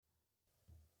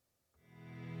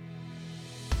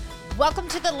Welcome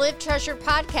to the Live Treasured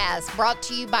podcast, brought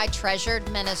to you by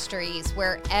Treasured Ministries,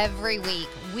 where every week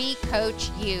we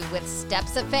coach you with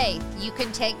steps of faith you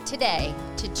can take today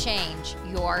to change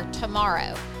your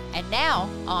tomorrow. And now,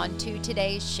 on to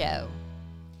today's show.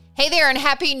 Hey there, and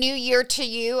Happy New Year to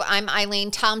you. I'm Eileen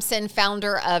Thompson,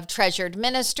 founder of Treasured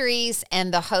Ministries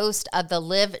and the host of the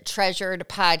Live Treasured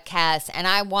podcast. And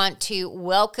I want to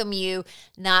welcome you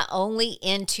not only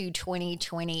into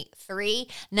 2023,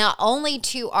 not only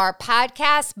to our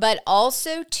podcast, but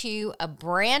also to a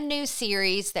brand new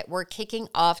series that we're kicking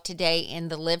off today in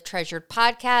the Live Treasured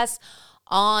podcast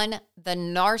on the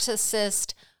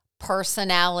narcissist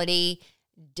personality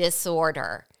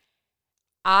disorder.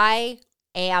 I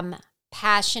am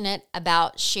passionate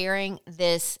about sharing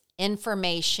this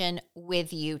information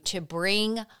with you to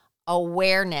bring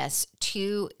awareness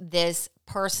to this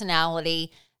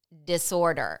personality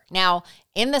disorder. Now,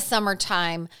 in the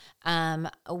summertime,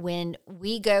 when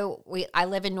I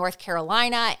live in North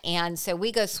Carolina, and so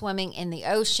we go swimming in the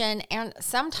ocean, and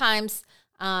sometimes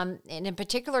in a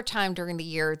particular time during the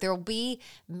year, there'll be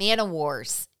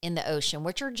man-o-wars in the ocean,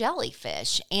 which are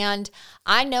jellyfish, and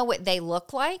I know what they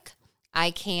look like.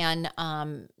 I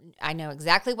know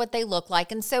exactly what they look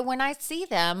like. And so when I see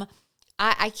them,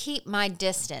 I keep my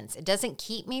distance. It doesn't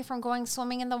keep me from going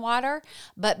swimming in the water,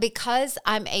 but because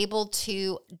I'm able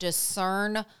to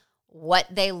discern what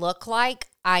they look like,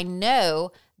 I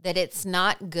know that it's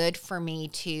not good for me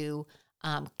to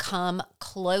come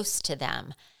close to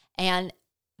them. And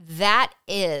that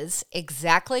is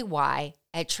exactly why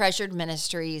at Treasured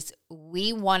Ministries,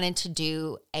 we wanted to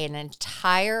do an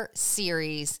entire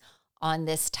series on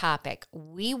this topic.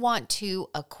 We want to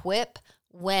equip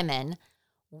women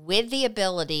with the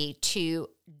ability to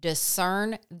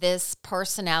discern this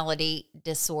personality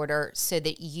disorder so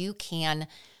that you can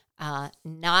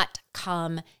not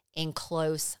come in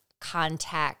close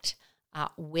contact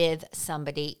with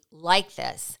somebody like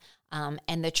this.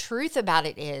 And the truth about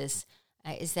it is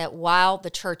that while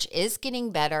the church is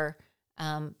getting better,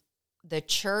 the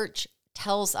church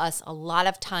tells us a lot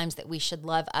of times that we should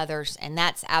love others, and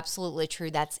that's absolutely true.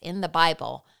 That's in the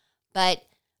Bible. But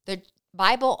the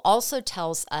Bible also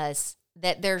tells us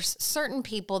that there's certain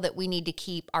people that we need to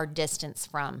keep our distance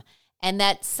from, and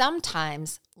that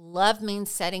sometimes love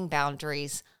means setting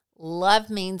boundaries. Love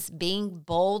means being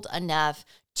bold enough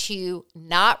to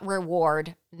not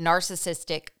reward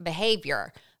narcissistic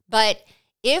behavior. But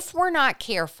if we're not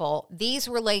careful, these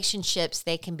relationships,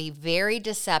 they can be very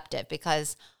deceptive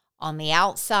because on the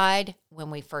outside,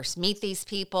 when we first meet these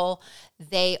people,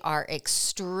 they are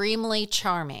extremely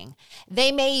charming.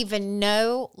 They may even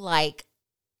know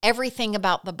everything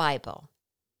about the Bible.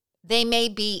 They may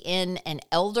be in an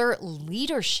elder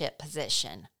leadership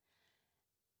position.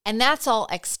 And that's all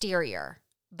exterior.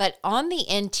 But on the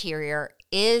interior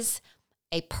is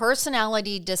a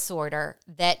personality disorder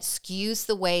that skews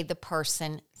the way the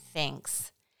person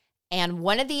thinks. And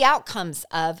one of the outcomes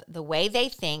of the way they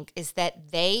think is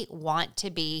that they want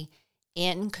to be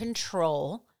in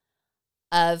control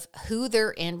of who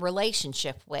they're in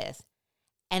relationship with.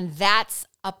 And that's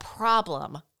a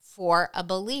problem for a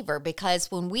believer,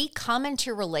 because when we come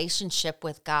into relationship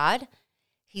with God,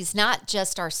 He's not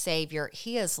just our Savior,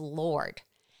 He is Lord.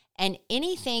 And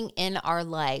anything in our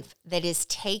life that is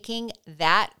taking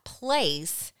that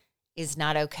place is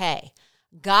not okay.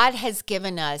 God has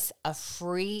given us a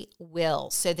free will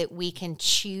so that we can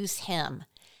choose Him.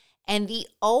 And the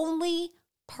only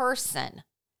person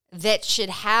that should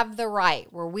have the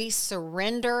right where we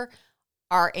surrender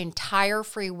our entire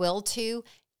free will to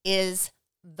is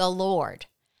the Lord.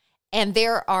 And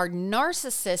there are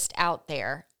narcissists out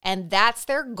there, and that's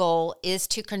their goal, is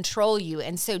to control you.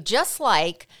 And so just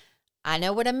like I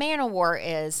know what a man-o-war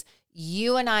is,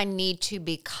 you and I need to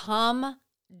become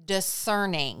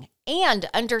discerning and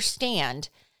understand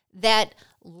that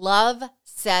love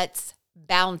sets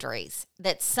boundaries,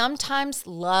 that sometimes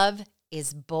love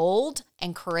is bold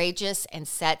and courageous and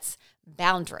sets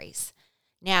boundaries.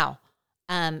 Now,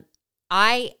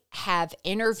 I have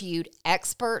interviewed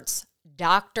experts,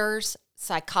 doctors,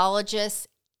 psychologists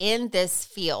in this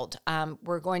field.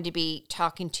 We're going to be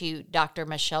talking to Dr.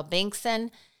 Michelle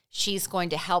Binkson. She's going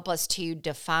to help us to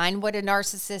define what a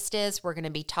narcissist is. We're going to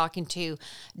be talking to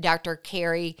Dr.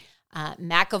 Carrie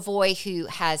McAvoy, who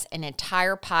has an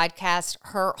entire podcast.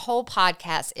 Her whole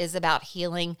podcast is about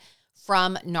healing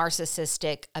from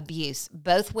narcissistic abuse.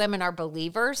 Both women are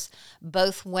believers.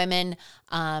 Both women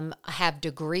have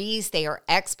degrees. They are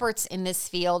experts in this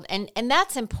field. And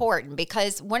that's important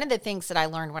because one of the things that I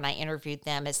learned when I interviewed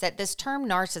them is that this term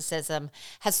narcissism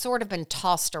has sort of been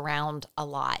tossed around a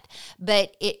lot.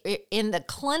 But in the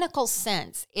clinical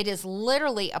sense, it is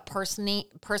literally a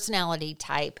personality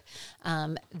type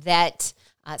that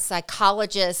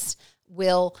psychologists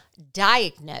will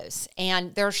diagnose.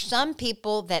 And there are some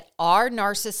people that are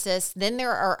narcissists. Then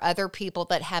there are other people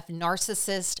that have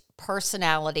narcissist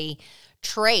personality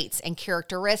traits and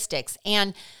characteristics.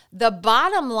 And the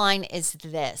bottom line is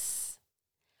this: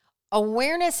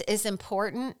 awareness is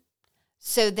important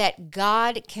so that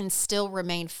God can still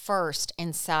remain first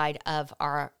inside of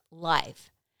our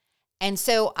life. And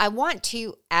so I want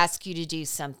to ask you to do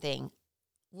something.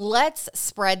 Let's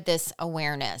spread this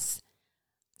awareness.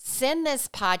 Send this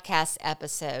podcast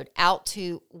episode out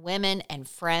to women and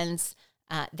friends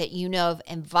that you know of.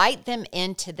 Invite them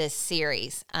into this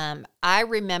series. I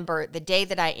remember the day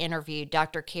that I interviewed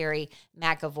Dr. Carrie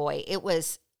McAvoy. It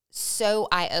was so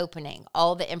eye-opening,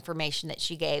 all the information that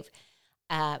she gave.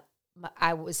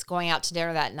 I was going out to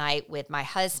dinner that night with my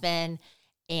husband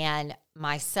and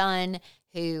my son,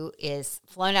 who is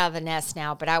flown out of the nest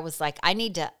now, but I was like, I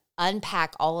need to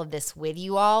unpack all of this with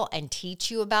you all and teach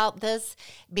you about this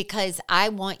because I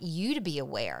want you to be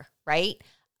aware, right,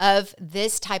 of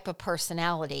this type of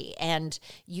personality. And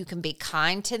you can be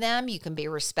kind to them, you can be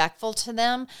respectful to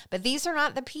them, but these are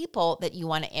not the people that you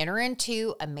want to enter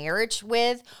into a marriage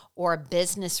with or a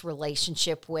business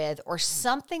relationship with or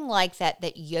something like that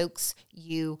that yokes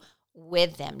you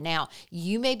with them. Now,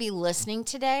 you may be listening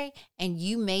today and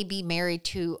you may be married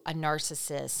to a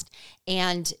narcissist.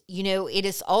 And, it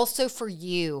is also for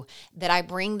you that I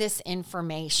bring this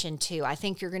information to. I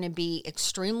think you're going to be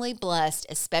extremely blessed,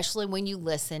 especially when you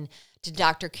listen to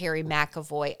Dr. Carrie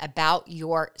McAvoy about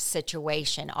your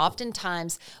situation.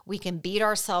 Oftentimes, we can beat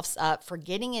ourselves up for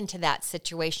getting into that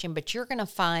situation, but you're going to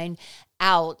find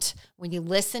out when you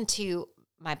listen to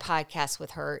my podcast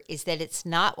with her is that it's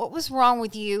not what was wrong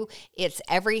with you. It's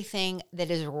everything that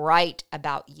is right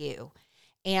about you.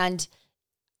 And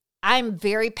I'm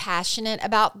very passionate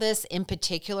about this in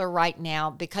particular right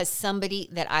now because somebody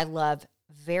that I love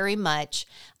very much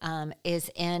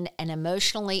is in an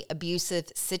emotionally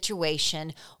abusive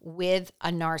situation with a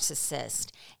narcissist.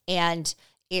 And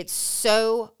it's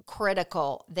so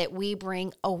critical that we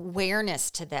bring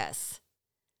awareness to this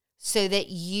so that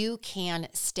you can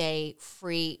stay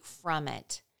free from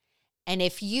it. And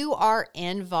if you are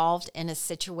involved in a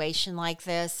situation like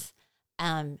this,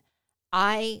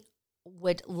 I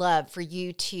would love for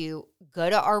you to go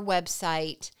to our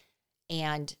website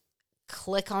and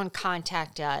click on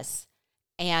Contact Us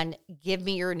and give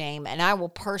me your name, and I will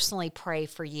personally pray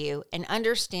for you. And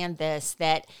understand this,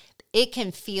 that it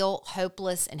can feel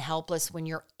hopeless and helpless when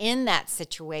you're in that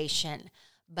situation,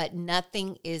 but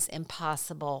nothing is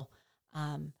impossible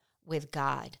with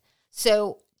God.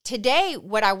 So today,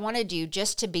 what I want to do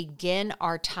just to begin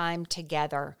our time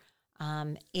together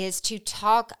is to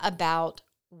talk about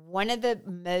one of the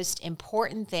most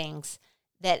important things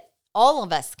that all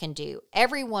of us can do,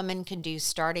 every woman can do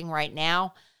starting right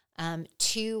now,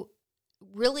 to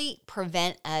really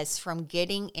prevent us from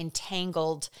getting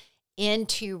entangled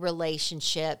into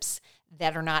relationships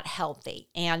that are not healthy.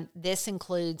 And this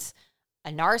includes a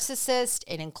narcissist.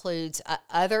 It includes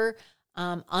other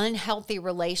unhealthy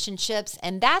relationships.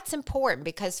 And that's important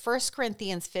because 1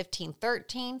 Corinthians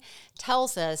 15:13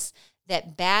 tells us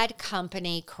that bad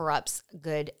company corrupts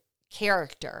good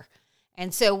character.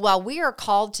 And so while we are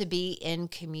called to be in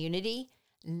community,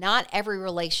 not every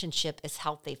relationship is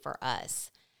healthy for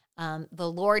us.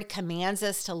 The Lord commands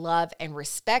us to love and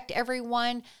respect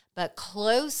everyone, but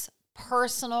close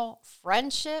personal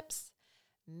friendships,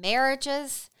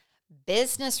 marriages,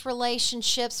 business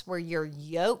relationships where you're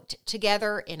yoked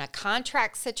together in a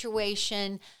contract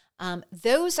situation,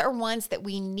 those are ones that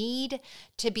we need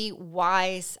to be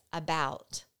wise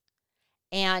about.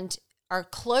 And our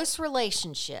close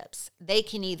relationships, they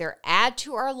can either add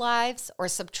to our lives or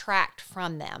subtract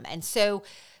from them. And so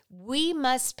we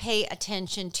must pay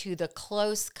attention to the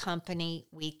close company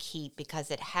we keep because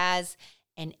it has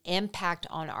an impact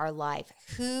on our life.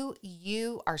 Who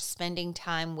you are spending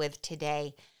time with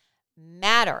today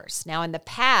matters. Now, in the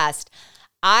past,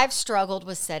 I've struggled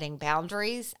with setting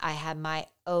boundaries. I had my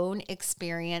own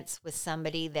experience with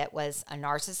somebody that was a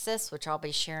narcissist, which I'll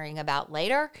be sharing about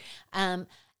later.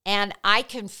 And I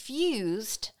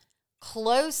confused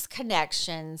close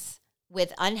connections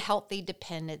with unhealthy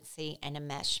dependency and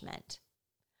enmeshment.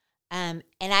 And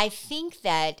I think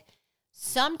that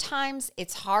sometimes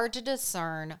it's hard to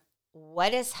discern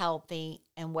what is healthy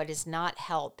and what is not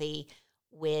healthy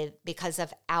because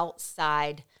of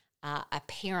outside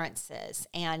appearances.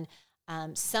 And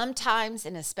sometimes,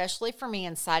 and especially for me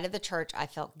inside of the church, I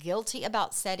felt guilty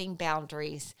about setting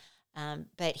boundaries.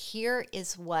 But here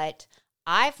is what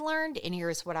I've learned, and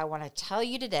here's what I want to tell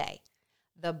you today.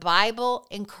 The Bible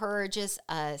encourages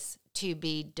us to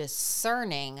be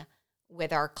discerning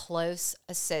with our close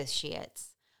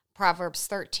associates. Proverbs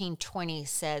 13:20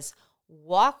 says,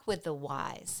 "Walk with the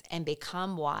wise and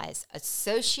become wise.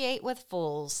 Associate with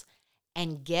fools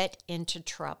and get into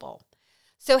trouble."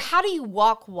 So how do you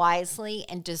walk wisely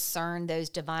and discern those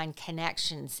divine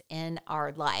connections in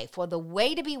our life? Well, the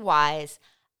way to be wise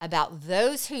about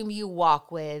those whom you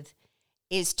walk with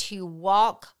is to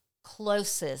walk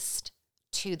closest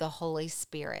to the Holy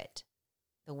Spirit.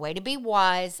 The way to be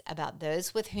wise about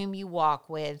those with whom you walk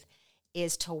with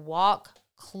is to walk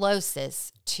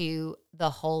closest to the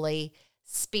Holy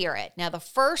Spirit. Now, the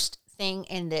first thing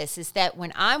in this is that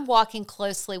when I'm walking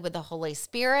closely with the Holy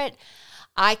Spirit,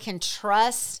 I can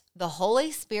trust the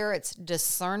Holy Spirit's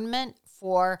discernment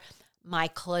for my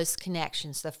close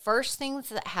connections. The first thing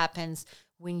that happens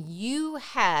when you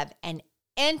have an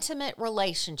intimate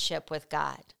relationship with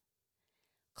God,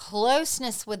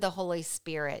 closeness with the Holy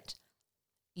Spirit,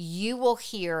 you will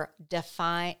hear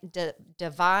divine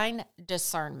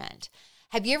discernment.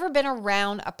 Have you ever been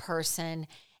around a person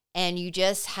and you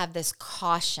just have this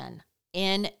caution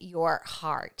in your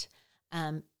heart?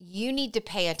 You need to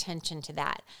pay attention to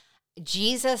that.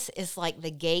 Jesus is like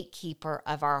the gatekeeper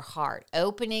of our heart,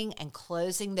 opening and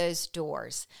closing those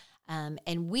doors.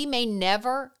 And we may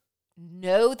never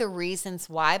know the reasons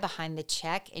why behind the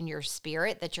check in your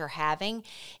spirit that you're having.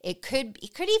 It could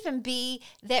even be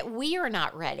that we are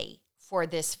not ready for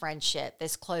this friendship,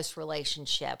 this close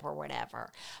relationship or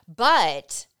whatever.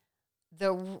 But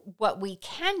what we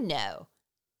can know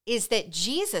is that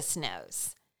Jesus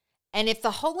knows. And if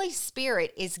the Holy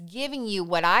Spirit is giving you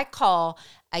what I call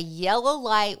a yellow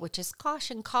light, which is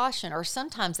caution, caution, or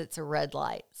sometimes it's a red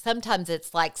light. Sometimes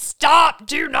it's like, stop,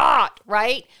 do not,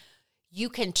 right? You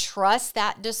can trust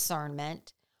that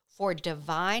discernment for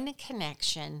divine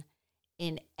connection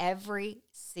in every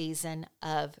season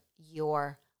of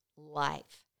your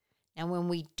life. Now, when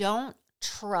we don't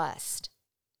trust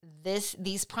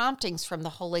these promptings from the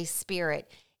Holy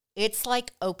Spirit, it's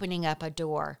like opening up a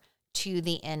door to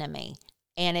the enemy.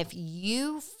 And if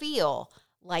you feel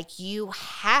like you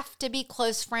have to be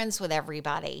close friends with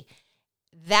everybody,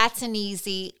 that's an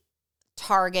easy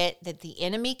target that the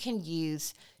enemy can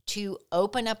use to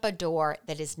open up a door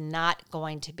that is not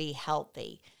going to be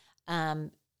healthy.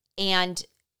 And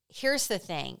here's the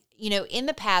thing, in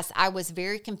the past, I was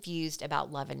very confused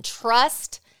about love and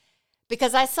trust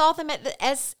because I saw them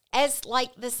as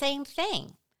like the same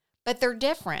thing, but they're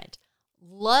different.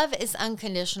 Love is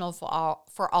unconditional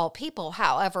for all people.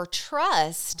 However,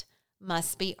 trust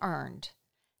must be earned.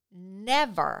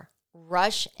 Never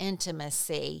rush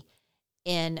intimacy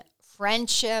in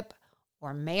friendship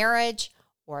or marriage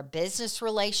or a business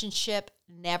relationship.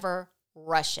 Never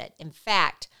rush it. In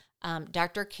fact,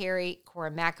 Dr. Carrie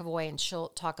Cora McAvoy, and she'll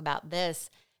talk about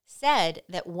this, said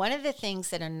that one of the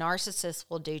things that a narcissist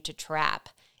will do to trap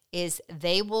is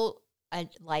they will,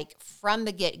 from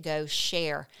the get-go,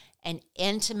 share an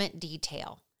intimate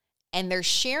detail. And they're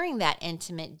sharing that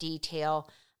intimate detail,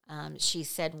 she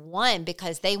said, one,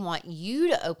 because they want you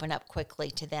to open up quickly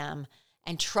to them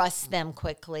and trust them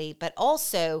quickly, but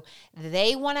also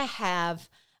they want to have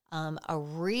a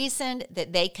reason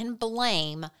that they can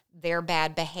blame their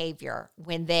bad behavior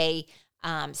when they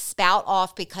spout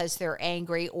off because they're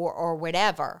angry or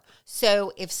whatever.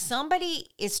 So if somebody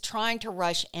is trying to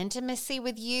rush intimacy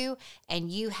with you and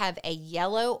you have a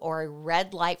yellow or a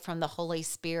red light from the Holy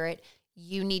Spirit,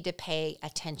 you need to pay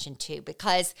attention to,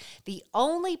 because the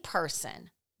only person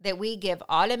that we give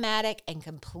automatic and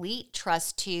complete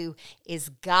trust to is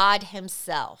God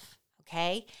himself,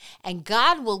 okay? And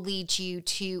God will lead you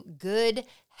to good,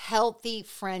 healthy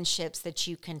friendships that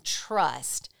you can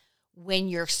trust when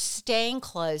you're staying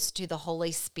close to the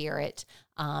Holy Spirit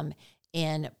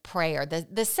in prayer.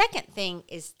 The second thing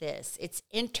is this: it's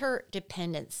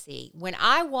interdependency. When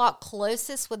I walk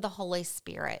closest with the Holy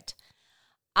Spirit,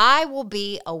 I will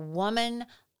be a woman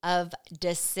of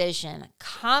decision,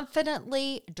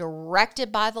 confidently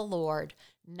directed by the Lord,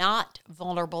 not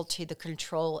vulnerable to the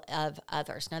control of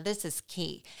others. Now, this is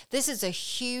key. This is a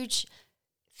huge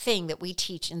thing that we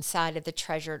teach inside of the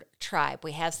Treasured Tribe.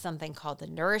 We have something called the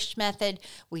Nourished Method.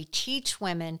 We teach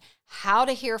women how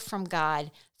to hear from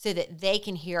God so that they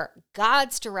can hear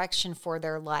God's direction for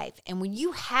their life. And when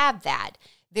you have that,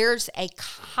 there's a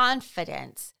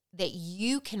confidence that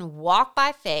you can walk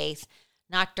by faith,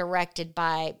 not directed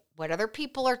by what other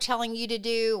people are telling you to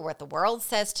do, or what the world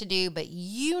says to do, but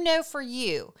you know for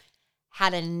you how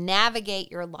to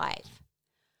navigate your life.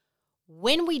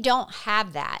 When we don't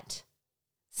have that,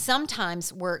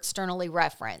 sometimes we're externally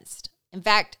referenced. In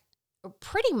fact,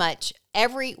 pretty much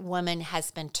every woman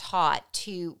has been taught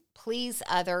to please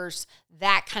others,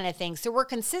 that kind of thing. So we're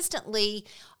consistently,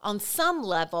 on some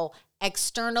level,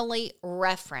 externally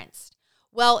referenced.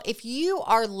 Well, if you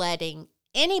are letting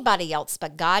anybody else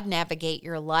but God navigate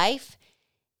your life,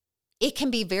 it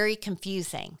can be very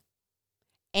confusing.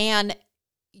 And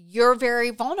you're very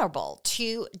vulnerable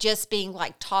to just being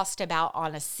like tossed about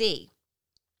on a sea.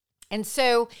 And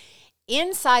so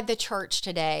inside the church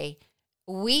today,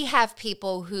 we have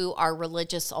people who are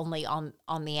religious only on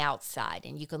the outside.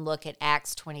 And you can look at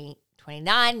Acts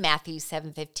 20:29, Matthew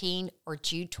 7:15, or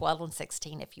Jude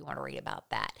 12:16 if you want to read about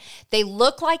that. They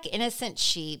look like innocent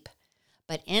sheep,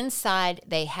 but inside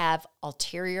they have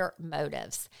ulterior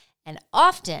motives. And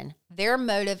often their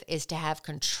motive is to have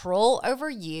control over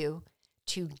you,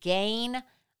 to gain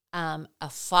a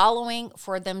following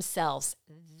for themselves.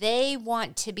 They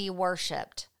want to be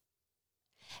worshiped.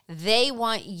 They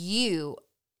want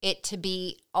it to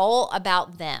be all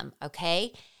about them,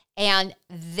 okay? And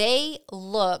they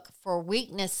look for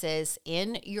weaknesses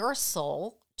in your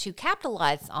soul to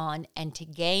capitalize on and to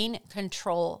gain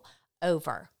control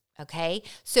over, okay?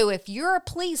 So if you're a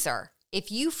pleaser,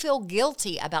 if you feel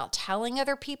guilty about telling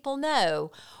other people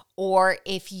no, or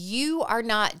if you are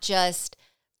not just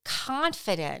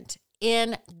confident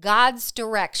in God's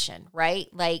direction, right?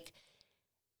 Like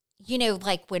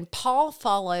when Paul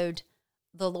followed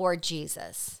the Lord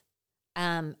Jesus,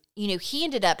 he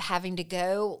ended up having to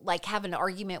go have an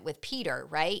argument with Peter,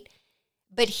 right?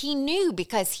 But he knew,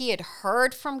 because he had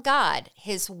heard from God,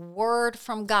 his word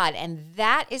from God. And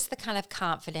that is the kind of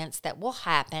confidence that will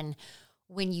happen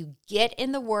when you get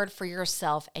in the word for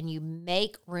yourself and you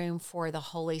make room for the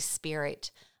Holy Spirit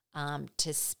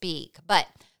to speak. But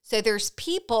so there's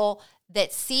people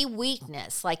that see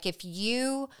weakness. Like if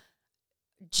you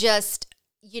just,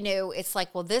 it's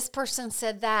like, well, this person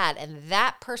said that and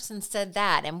that person said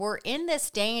that. And we're in this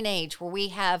day and age where we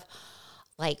have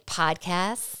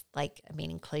podcasts,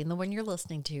 including the one you're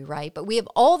listening to, right? But we have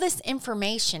all this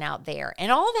information out there,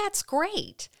 and all that's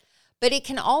great. But it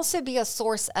can also be a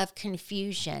source of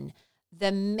confusion.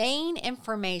 The main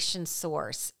information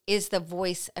source is the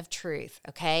voice of truth,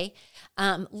 okay?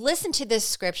 Listen to this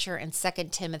scripture in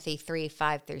 2 Timothy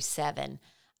 3:5-7,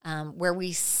 where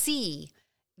we see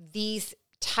these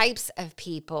types of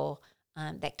people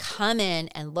that come in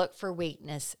and look for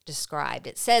weakness described.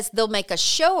 It says they'll make a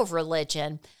show of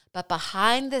religion, but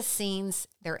behind the scenes,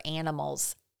 they're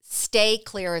animals. Stay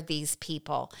clear of these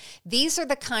people. These are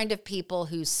the kind of people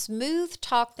who smooth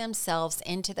talk themselves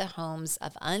into the homes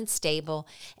of unstable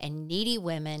and needy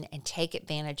women and take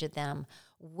advantage of them.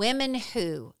 Women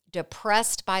who,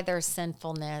 depressed by their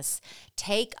sinfulness,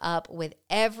 take up with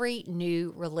every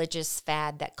new religious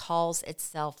fad that calls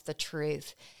itself the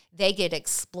truth. They get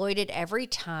exploited every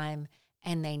time,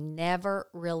 and they never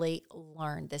really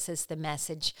learn. This is the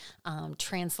Message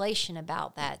translation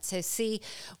about that. So see,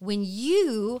 when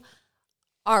you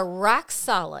are rock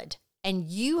solid and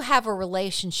you have a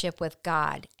relationship with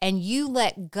God and you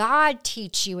let God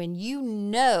teach you, and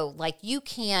you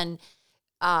can,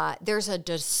 there's a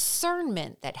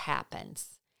discernment that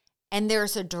happens and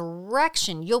there's a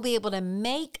direction. You'll be able to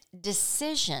make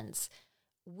decisions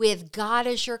with God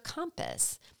as your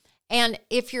compass. And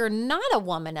if you're not a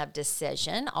woman of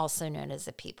decision, also known as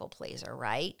a people pleaser,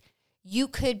 right? You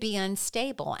could be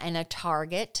unstable and a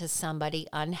target to somebody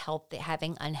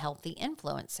having unhealthy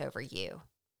influence over you.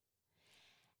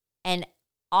 And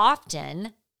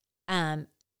often,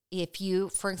 if you're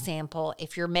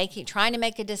trying to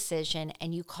make a decision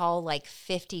and you call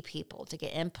 50 people to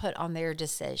get input on their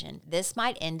decision, this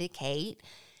might indicate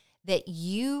that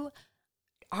you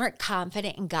aren't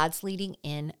confident in God's leading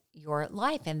in your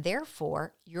life, and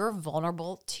therefore you're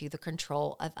vulnerable to the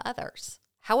control of others.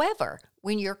 However,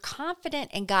 when you're confident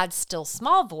in God's still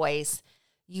small voice,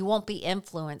 you won't be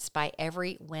influenced by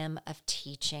every whim of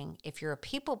teaching. If you're a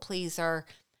people pleaser,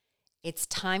 it's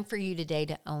time for you today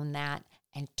to own that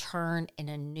and turn in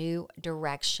a new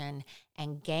direction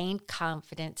and gain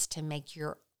confidence to make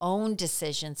your own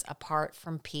decisions apart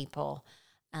from people.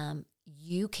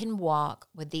 You can walk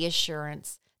with the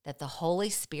assurance that the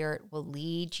Holy Spirit will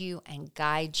lead you and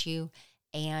guide you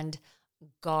and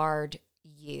guard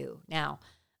you. Now,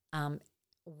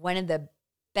 one of the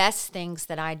best things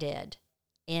that I did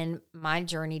in my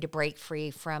journey to break free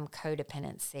from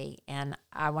codependency. And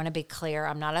I want to be clear,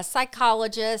 I'm not a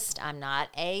psychologist, I'm not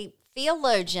a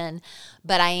theologian,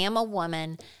 but I am a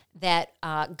woman that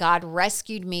God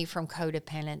rescued me from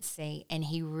codependency, and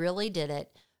he really did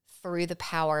it through the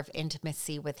power of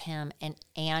intimacy with him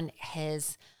and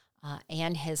his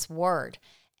word.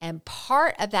 And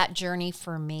part of that journey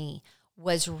for me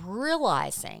was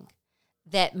realizing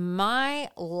that my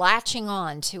latching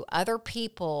on to other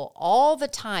people all the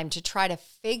time to try to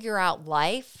figure out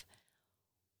life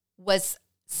was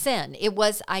sin. It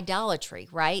was idolatry,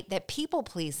 right? That people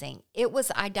pleasing, it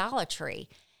was idolatry.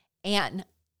 And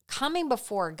coming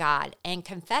before God and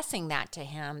confessing that to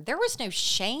him, there was no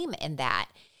shame in that.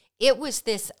 It was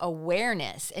this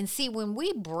awareness. And see, when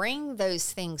we bring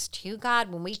those things to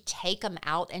God, when we take them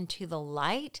out into the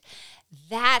light,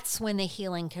 that's when the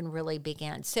healing can really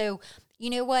begin. So, you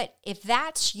know what? If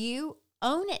that's you,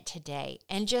 own it today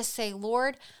and just say,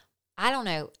 Lord, I don't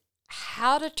know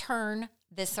how to turn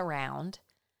this around,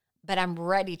 but I'm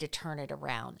ready to turn it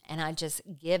around. And I just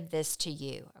give this to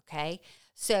you, okay?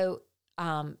 So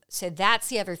that's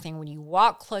the other thing. When you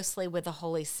walk closely with the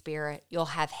Holy Spirit, you'll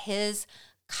have his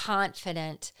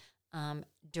confident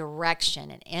direction.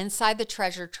 And inside the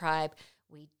Treasure Tribe,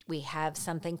 we have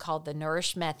something called the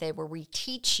Nourish Method, where we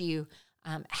teach you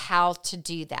how to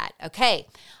do that. Okay.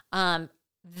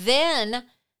 Then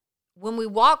when we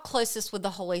walk closest with the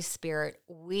Holy Spirit,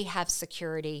 we have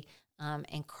security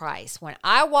in Christ. When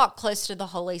I walk close to the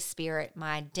Holy Spirit,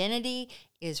 my identity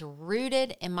is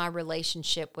rooted in my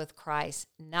relationship with Christ,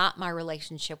 not my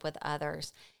relationship with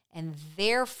others. And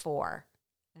therefore,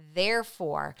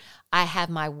 I have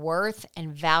my worth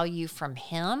and value from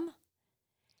him.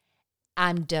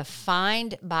 I'm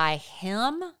defined by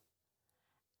him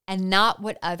and not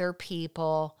what other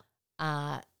people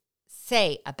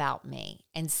say about me.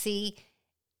 And see,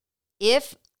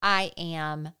 if I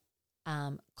am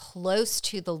close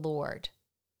to the Lord,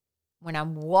 when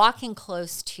I'm walking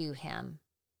close to him,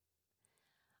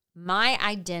 my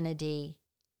identity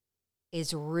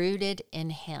is rooted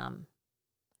in him.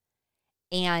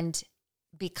 And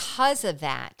because of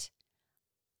that,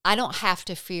 I don't have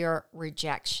to fear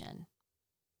rejection.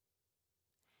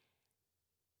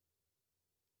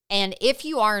 And if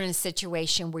you are in a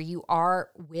situation where you are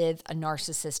with a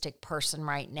narcissistic person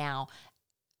right now,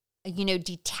 you know,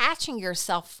 detaching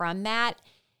yourself from that,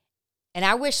 and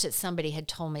I wish that somebody had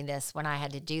told me this when I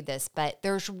had to do this, but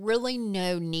there's really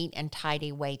no neat and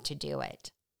tidy way to do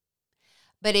it.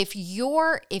 But if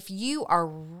you are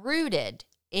rooted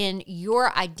in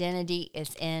your identity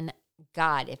is in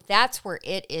God, if that's where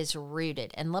it is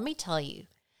rooted, and let me tell you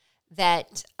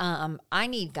that I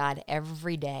need God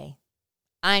every day.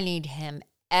 I need him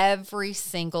every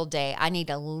single day. I need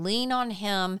to lean on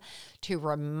him to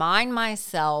remind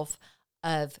myself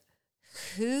of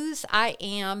whose I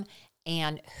am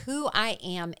and who I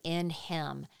am in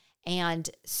him. And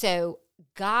so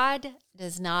God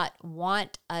does not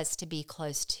want us to be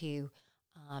close to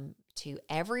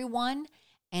everyone.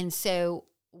 And so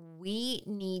we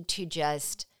need to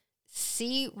just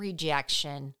see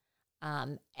rejection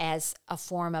as a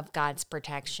form of God's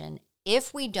protection.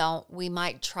 If we don't, we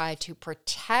might try to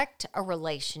protect a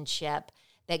relationship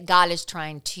that God is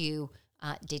trying to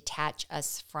detach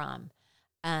us from.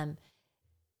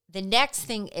 The next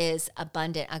thing is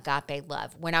abundant agape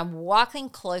love. When I'm walking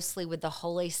closely with the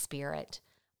Holy Spirit,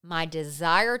 my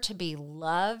desire to be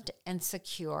loved and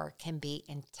secure can be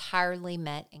entirely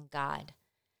met in God.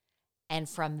 And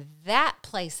from that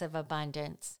place of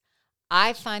abundance,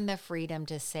 I find the freedom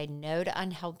to say no to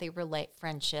unhealthy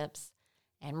friendships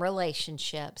and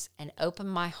relationships and open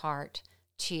my heart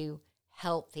to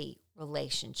healthy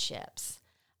relationships.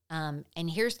 And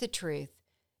here's the truth.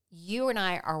 You and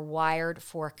I are wired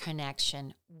for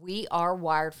connection. We are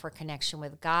wired for connection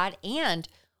with God, and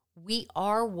we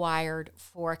are wired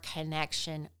for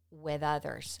connection with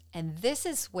others. And this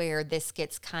is where this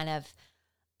gets kind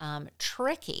of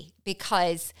tricky,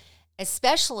 because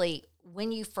especially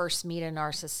when you first meet a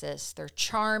narcissist, they're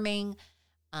charming.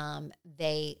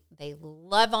 They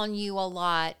love on you a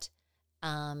lot.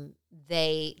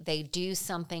 They do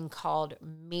something called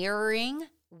mirroring,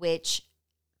 which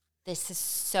this is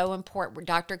so important.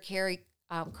 Dr. Carrie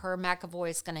Kerr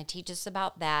McAvoy is going to teach us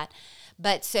about that.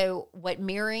 But so what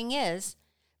mirroring is,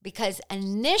 because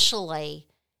initially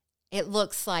it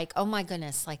looks like, oh my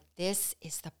goodness, like this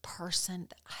is the person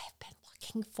that I have been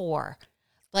looking for.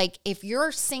 Like if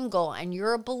you're single and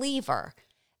you're a believer,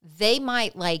 they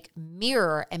might like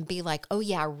mirror and be like, oh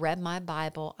yeah, I read my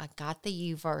Bible. I got the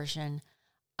YouVersion.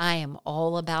 I am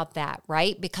all about that,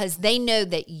 right? Because they know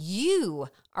that you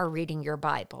are reading your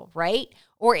Bible, right?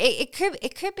 Or it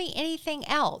could be anything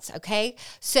else, okay?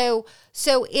 So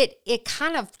it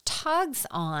kind of tugs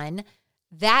on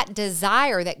that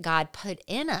desire that God put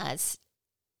in us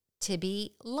to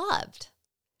be loved.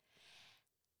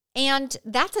 And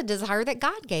that's a desire that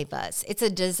God gave us. It's a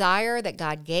desire that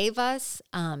God gave us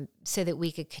so that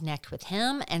we could connect with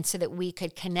Him and so that we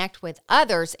could connect with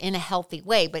others in a healthy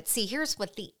way. But see, here's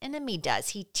what the enemy does.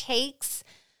 He takes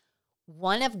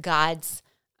one of God's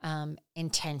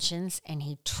intentions and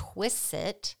he twists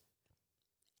it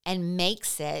and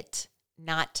makes it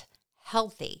not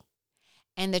healthy.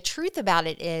 And the truth about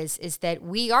it is that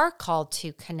we are called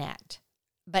to connect,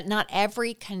 but not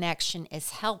every connection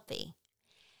is healthy.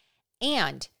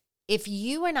 And if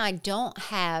you and I don't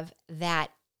have that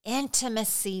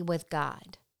intimacy with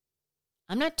God,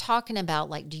 I'm not talking about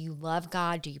like, do you love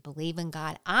God? Do you believe in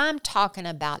God? I'm talking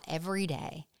about every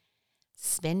day,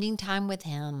 spending time with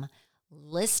Him,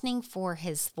 listening for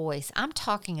His voice. I'm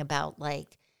talking about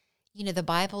like, the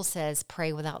Bible says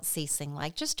pray without ceasing,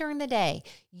 like just during the day.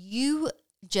 You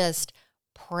just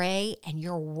pray and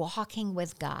you're walking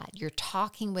with God. You're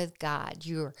talking with God.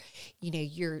 You're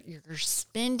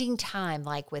spending time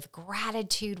like with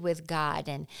gratitude with God.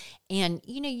 And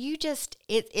you just,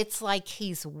 it's like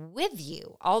He's with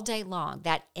you all day long,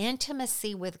 that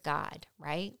intimacy with God,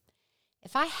 right?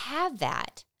 If I have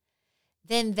that,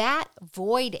 then that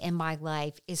void in my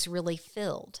life is really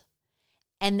filled.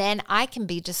 And then I can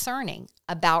be discerning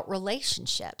about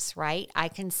relationships, right? I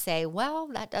can say, well,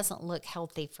 that doesn't look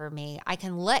healthy for me. I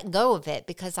can let go of it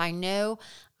because I know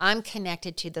I'm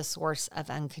connected to the source of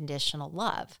unconditional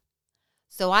love.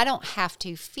 So I don't have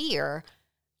to fear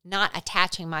not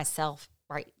attaching myself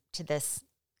right to this,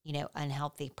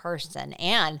 unhealthy person.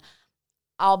 And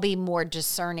I'll be more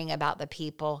discerning about the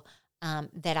people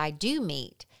that I do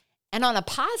meet. And on a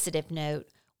positive note,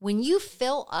 when you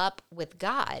fill up with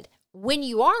God, when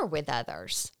you are with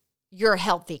others, your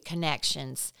healthy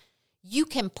connections, you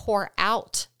can pour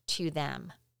out to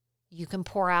them. You can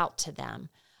pour out to them.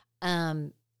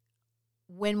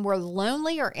 When we're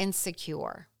lonely or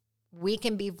insecure, we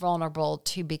can be vulnerable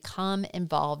to become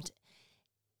involved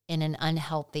in an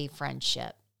unhealthy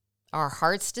friendship. Our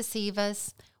hearts deceive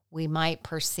us. We might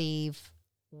perceive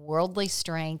worldly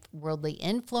strength, worldly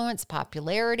influence,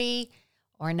 popularity,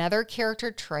 or another character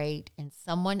trait in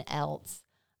someone else.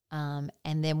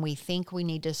 And then we think we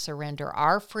need to surrender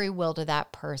our free will to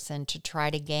that person to try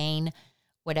to gain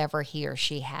whatever he or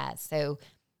she has. So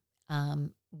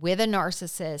with a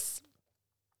narcissist,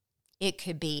 it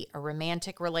could be a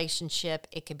romantic relationship.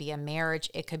 It could be a marriage.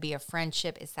 It could be a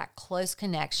friendship. It's that close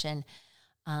connection.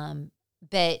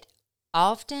 But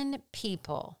often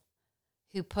people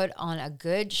who put on a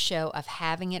good show of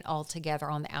having it all together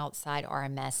on the outside are a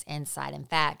mess inside. In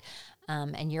fact,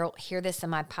 and you'll hear this in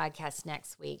my podcast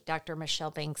next week, Dr.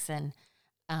 Michelle Binkson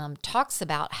talks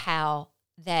about how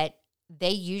that they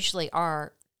usually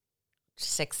are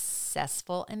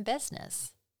successful in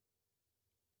business.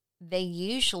 They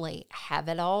usually have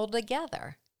it all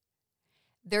together.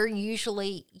 They're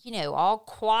usually, all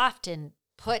coiffed and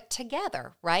put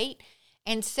together, right?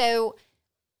 And so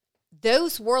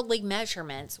those worldly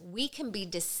measurements, we can be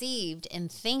deceived in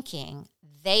thinking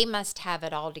they must have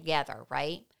it all together,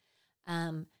 right?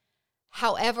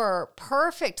 However,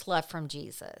 perfect love from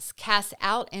Jesus casts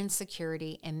out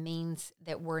insecurity and means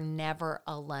that we're never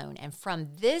alone. And from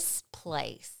this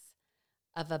place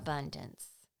of abundance,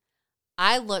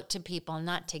 I look to people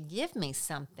not to give me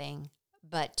something,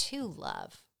 but to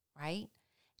love, right?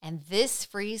 And this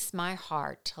frees my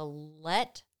heart to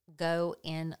let go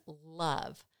in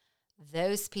love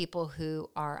those people who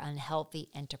are unhealthy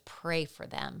and to pray for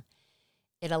them.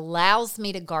 It allows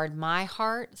me to guard my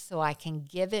heart so I can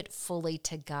give it fully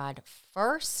to God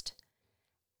first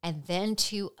and then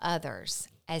to others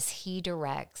as He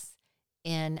directs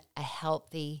in a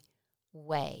healthy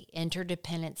way.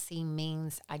 Interdependency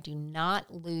means I do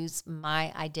not lose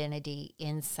my identity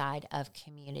inside of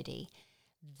community.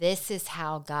 This is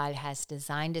how God has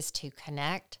designed us to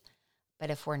connect. But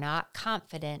if we're not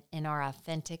confident in our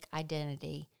authentic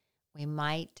identity, we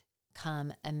might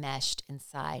come enmeshed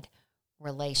inside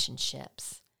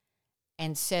relationships.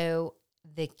 And so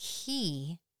the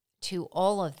key to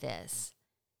all of this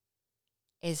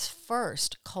is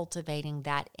first cultivating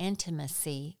that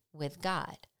intimacy with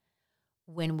God.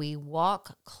 When we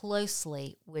walk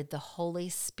closely with the Holy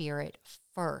Spirit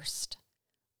first,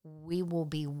 we will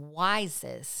be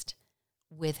wisest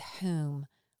with whom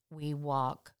we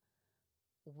walk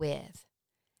with.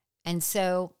 And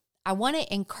so I want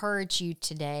to encourage you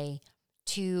today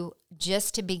to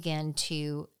begin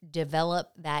to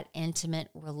develop that intimate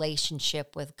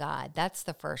relationship with God. That's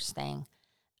the first thing.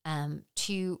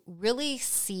 To really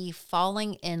see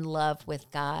falling in love with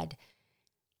God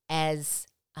as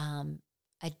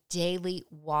a daily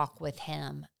walk with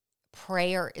Him.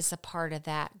 Prayer is a part of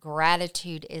that.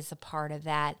 Gratitude is a part of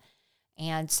that.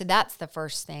 And so that's the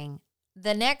first thing.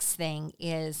 The next thing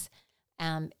is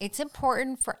it's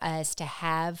important for us to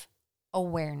have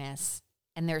awareness.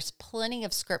 And there's plenty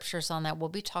of scriptures on that. We'll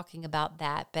be talking about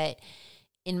that. But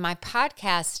in my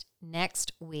podcast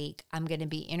next week, I'm going to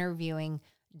be interviewing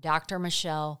Dr.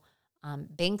 Michelle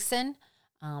Binkson.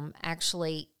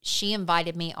 Actually, she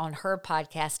invited me on her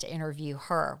podcast to interview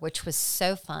her, which was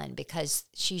so fun because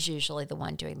she's usually the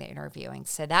one doing the interviewing.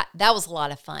 So that was a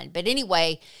lot of fun. But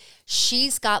anyway,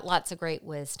 she's got lots of great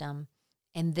wisdom.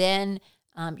 And then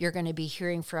you're going to be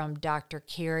hearing from Dr.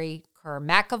 Carrie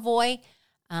Kerr-McAvoy.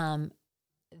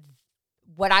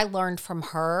 What I learned from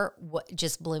her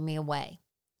just blew me away.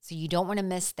 So you don't want to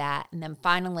miss that. And then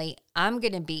finally, I'm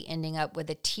going to be ending up with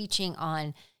a teaching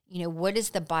on, what does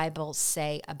the Bible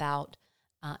say about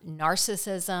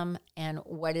narcissism, and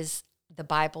what does the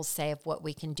Bible say of what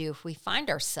we can do if we find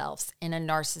ourselves in a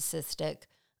narcissistic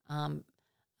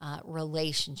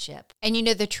relationship. And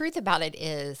the truth about it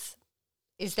is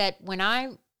that when I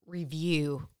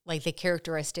review like the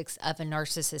characteristics of a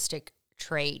narcissistic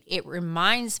trait, it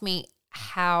reminds me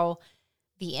how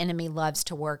the enemy loves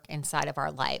to work inside of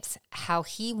our lives, how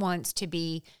he wants to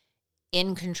be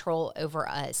in control over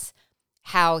us,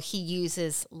 how he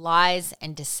uses lies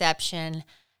and deception,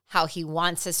 how he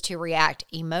wants us to react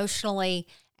emotionally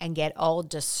and get all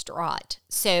distraught.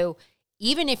 So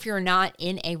even if you're not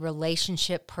in a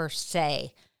relationship per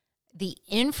se, the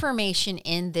information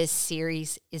in this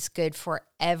series is good for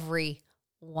every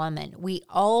woman. We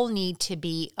all need to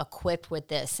be equipped with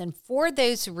this. And for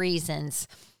those reasons,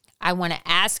 I want to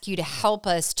ask you to help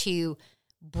us to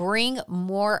bring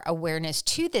more awareness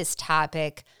to this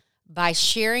topic by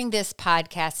sharing this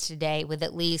podcast today with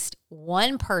at least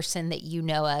one person that you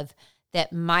know of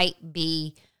that might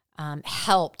be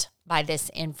helped by this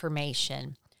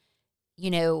information.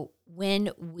 When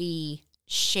we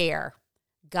share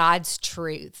God's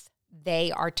truth,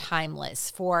 they are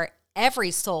timeless for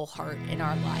every soul heart in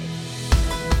our life.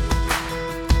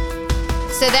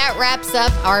 So that wraps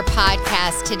up our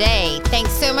podcast today.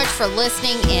 Thanks so much for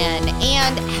listening in,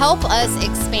 and help us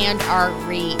expand our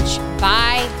reach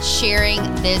by sharing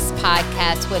this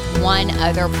podcast with one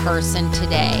other person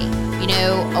today.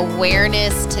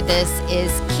 Awareness to this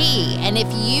is key. And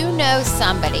if you know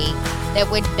somebody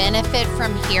that would benefit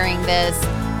from hearing this,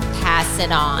 pass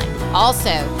it on.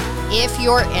 Also, if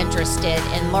you're interested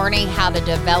in learning how to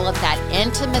develop that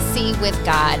intimacy with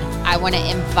God, I want to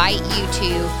invite you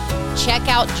to check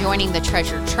out Joining the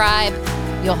Treasured Tribe.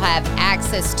 You'll have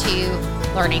access to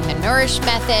learning the Nourish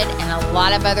Method and a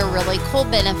lot of other really cool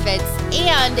benefits.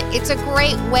 And it's a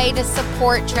great way to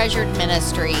support Treasured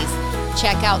Ministries.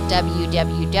 Check out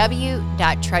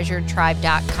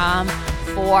www.treasuredtribe.com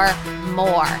for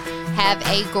more. Have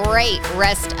a great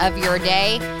rest of your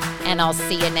day, and I'll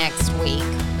see you next week.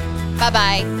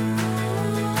 Bye-bye.